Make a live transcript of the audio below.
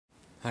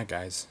Hi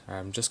guys,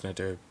 I'm just going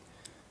to do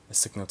a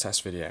signal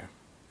test video,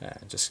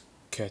 just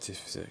courtesy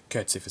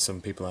for some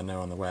people I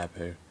know on the web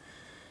who,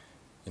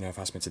 have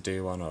asked me to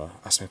do one or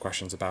asked me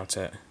questions about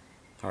it,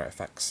 how it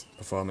affects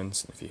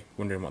performance. If you're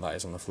wondering what that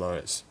is on the floor,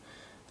 it's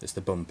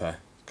the bumper,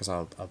 because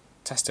I'll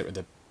test it with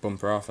the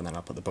bumper off and then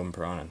I'll put the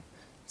bumper on and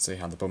see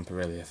how the bumper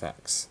really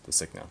affects the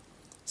signal.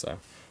 So,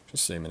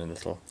 just zoom in a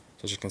little.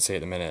 So as you can see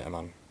at the minute I'm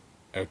on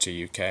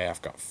O2 UK,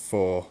 I've got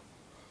four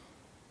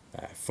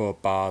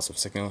bars of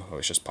signal, or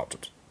it's just popped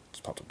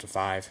up to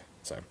 5.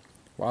 So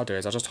what I'll do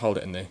is I'll just hold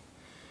it in the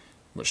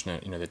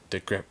the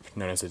grip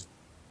known as the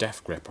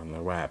death grip on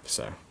the web.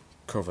 So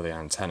cover the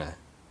antenna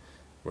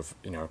with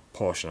a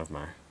portion of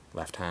my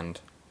left hand.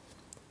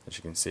 As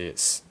you can see,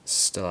 it's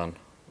still on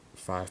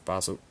 5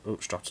 bars.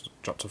 Oops, dropped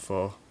to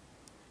 4.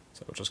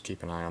 So we'll just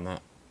keep an eye on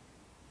that.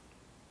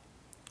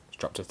 It's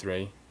dropped to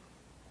 3.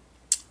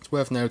 It's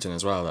worth noting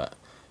as well that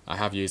I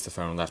have used the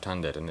phone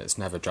left-handed and it's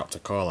never dropped a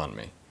call on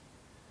me.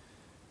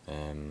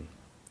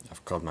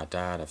 I've called my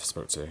dad, I've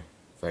spoke to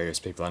various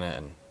people on it,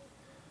 and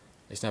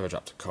he's never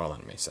dropped a call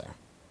on me, so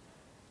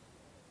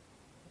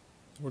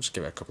we'll just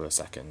give it a couple of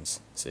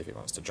seconds, see if he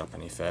wants to drop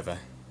any further.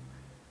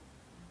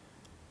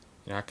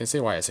 I can see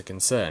why it's a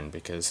concern,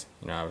 because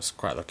I was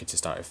quite lucky to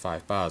start with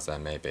 5 bars there.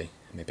 Maybe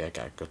I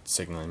get a good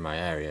signal in my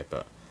area,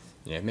 but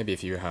maybe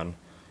if you were on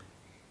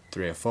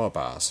 3 or 4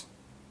 bars,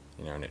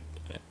 or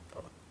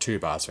 2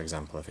 bars for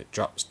example, if it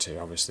drops to,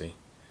 obviously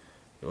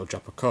it will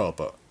drop a call.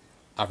 But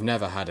I've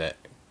never had it,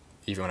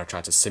 even when I've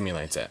tried to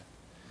simulate it,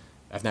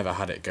 I've never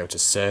had it go to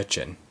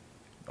searching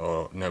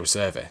or no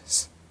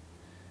service.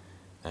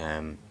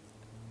 And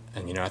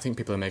I think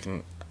people are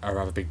making a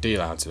rather big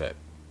deal out of it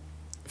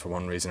for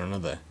one reason or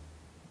another.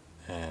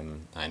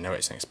 I know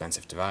it's an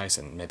expensive device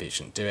and maybe it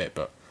shouldn't do it,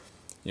 but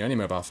any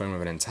mobile phone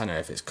with an antenna,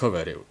 if it's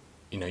covered,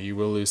 you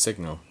will lose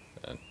signal.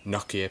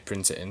 Nokia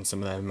print it in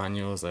some of their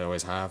manuals, they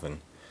always have,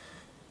 and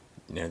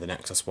the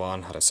Nexus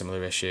One had a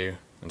similar issue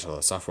until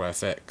the software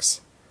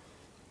fix.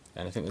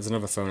 And I think there's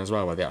another phone as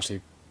well where they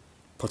actually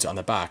put it on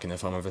the back in the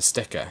form of a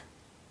sticker.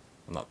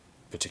 I'm not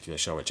particularly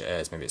sure which it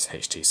is, maybe it's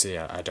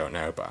HTC, I don't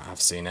know, but I have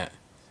seen it,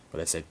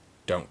 where they say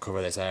don't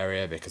cover this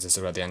area because this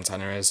is where the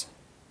antenna is.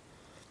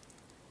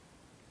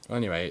 Well,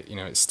 anyway,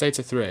 it's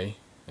stated 3,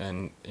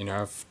 and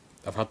I've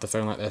had the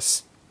phone like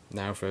this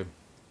now for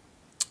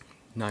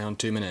nigh on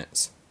 2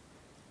 minutes.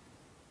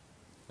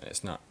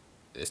 It's not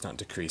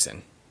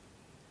decreasing.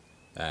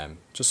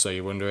 Just so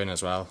you're wondering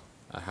as well,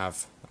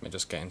 let me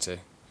just get into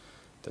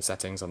the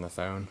settings on the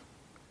phone.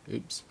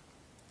 Oops,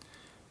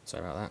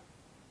 sorry about that.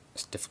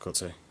 It's difficult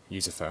to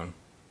use a phone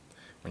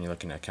when you're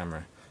looking at a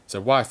camera. So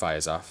Wi-Fi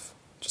is off,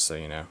 just so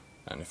you know,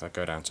 and if I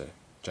go down to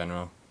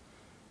general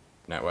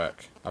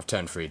network, I've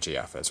turned 3G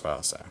off as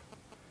well, so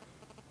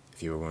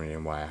if you were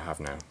wondering why I have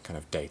no kind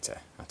of data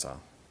at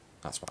all,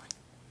 that's why.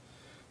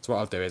 So what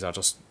I'll do is I'll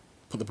just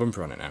put the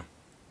bumper on it now,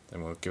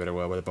 then we'll give it a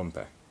whirl with the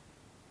bumper.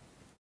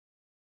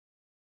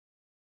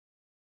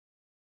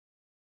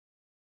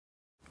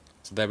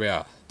 So there we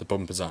are, the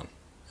bumper's on.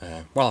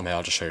 While I'm here,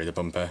 I'll just show you the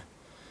bumper.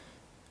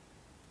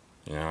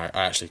 I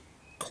actually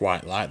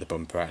quite like the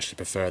bumper. I actually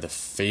prefer the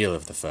feel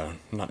of the phone,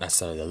 not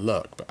necessarily the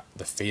look, but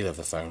the feel of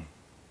the phone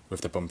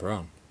with the bumper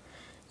on.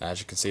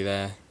 As you can see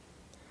there,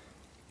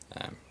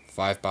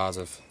 5 bars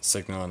of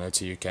signal on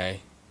O2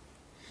 UK.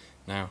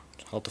 Now,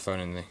 hold the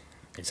phone in the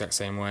exact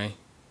same way.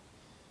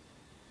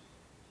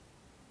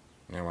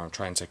 Where I'm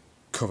trying to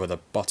cover the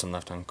bottom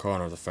left-hand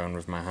corner of the phone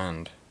with my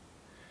hand.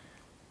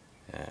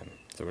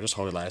 So we'll just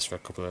hold it like this for a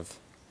couple of,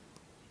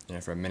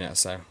 for a minute or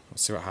so. We'll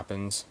see what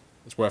happens.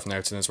 It's worth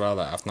noting as well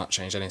that I've not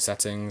changed any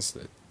settings.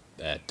 The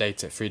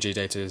 3G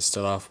data is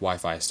still off,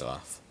 Wi-Fi is still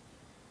off.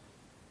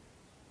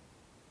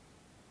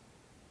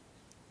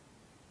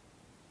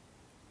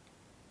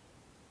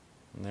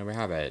 And there we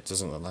have it. It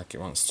doesn't look like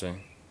it wants to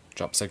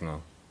drop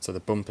signal. So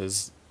the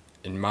bumpers,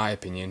 in my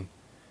opinion,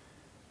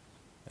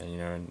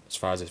 and as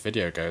far as this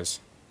video goes,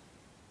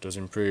 does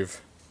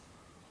improve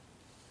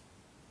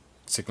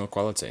signal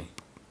quality.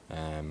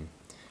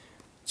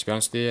 To be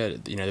honest with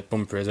you, the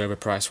bumper is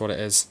overpriced what it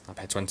is. I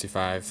paid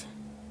 £25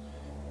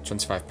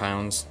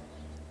 pounds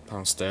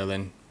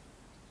sterling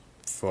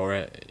for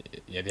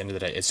it. At the end of the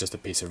day, it's just a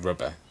piece of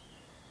rubber,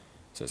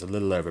 so it's a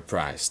little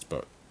overpriced.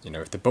 But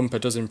if the bumper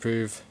does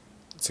improve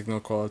signal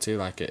quality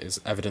like it is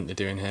evidently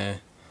doing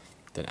here,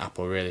 then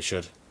Apple really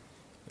should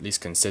at least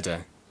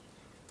consider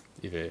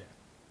either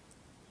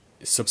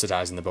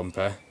subsidising the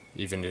bumper,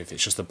 even if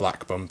it's just a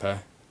black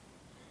bumper,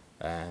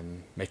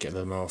 make it a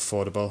little more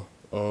affordable,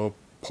 or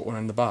put one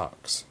in the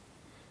box,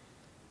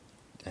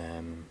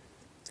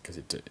 because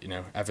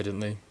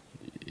evidently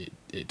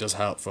it does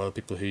help for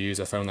people who use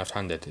their phone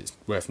left-handed. It's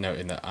worth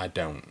noting that I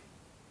don't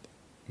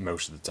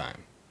most of the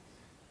time,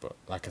 but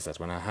like I said,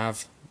 when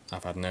I've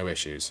had no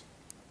issues.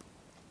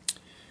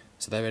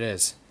 So there it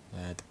is.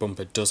 The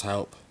bumper does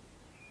help.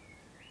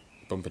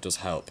 The bumper does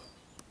help